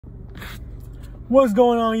What's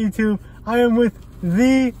going on, YouTube? I am with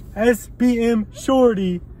the SBM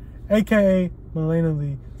Shorty, aka Milena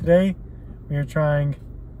Lee. Today we are trying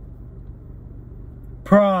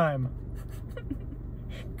Prime.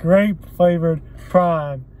 Grape flavored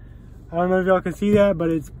Prime. I don't know if y'all can see that, but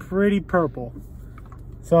it's pretty purple.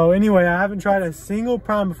 So anyway, I haven't tried a single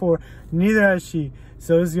Prime before, neither has she.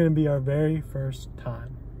 So this is gonna be our very first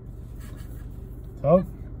time. So,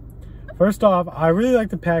 first off, I really like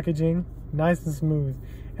the packaging, nice and smooth.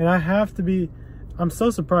 And I'm so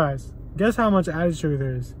surprised. Guess how much added sugar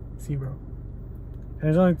there is? 0. And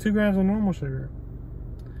there's only 2 grams of normal sugar.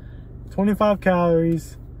 25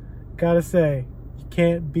 calories. Gotta say, you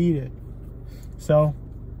can't beat it. So,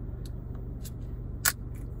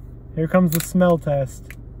 here comes the smell test.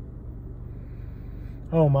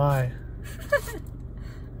 Oh my.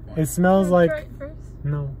 It smells like, try it first?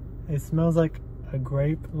 No, it smells like a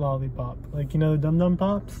grape lollipop. Like, you know the Dum Dum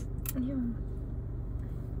Pops? Yeah.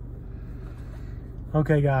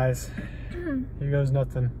 Okay guys, here goes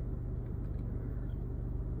nothing.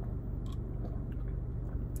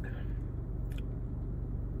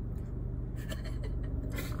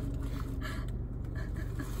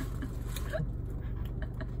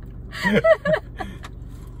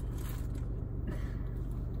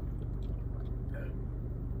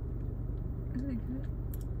 Is it good?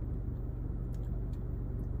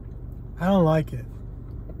 I don't like it.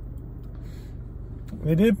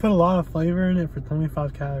 They did put a lot of flavor in it for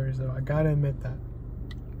 25 calories though. I gotta admit that.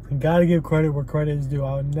 I gotta give credit where credit is due.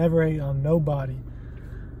 I would never hate on nobody.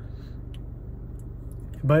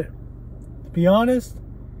 But to be honest,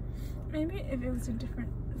 Maybe if it was a different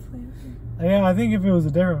flavor. yeah, I think if it was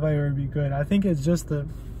a different flavor it'd be good. I think it's just the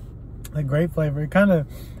grape flavor.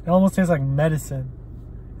 It almost tastes like medicine.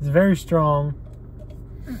 It's very strong.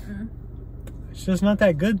 It's just not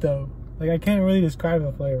that good though. Like, I can't really describe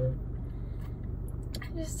the flavor.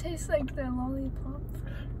 It just tastes like the lollipop.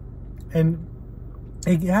 And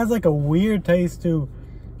it has like a weird taste too.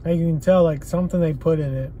 Like, you can tell like something they put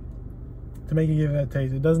in it to make it give that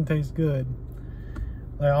taste. It doesn't taste good.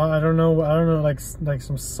 Like, I don't know, like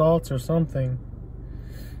some salts or something.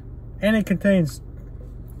 And it contains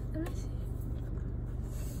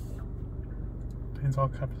all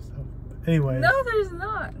kinds of stuff. But anyways. No, there's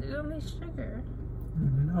not. There's only sugar.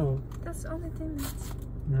 No. That's the only thing that's...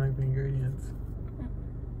 I like the ingredients.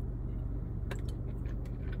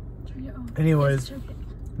 Try it off. Anyways, Yes, try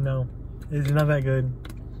it. no, it's not that good.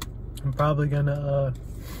 I'm probably gonna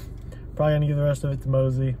give the rest of it to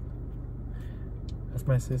Mosey. That's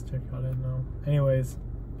my sister, if y'all didn't know. Anyways,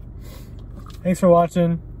 thanks for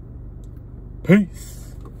watching. Peace.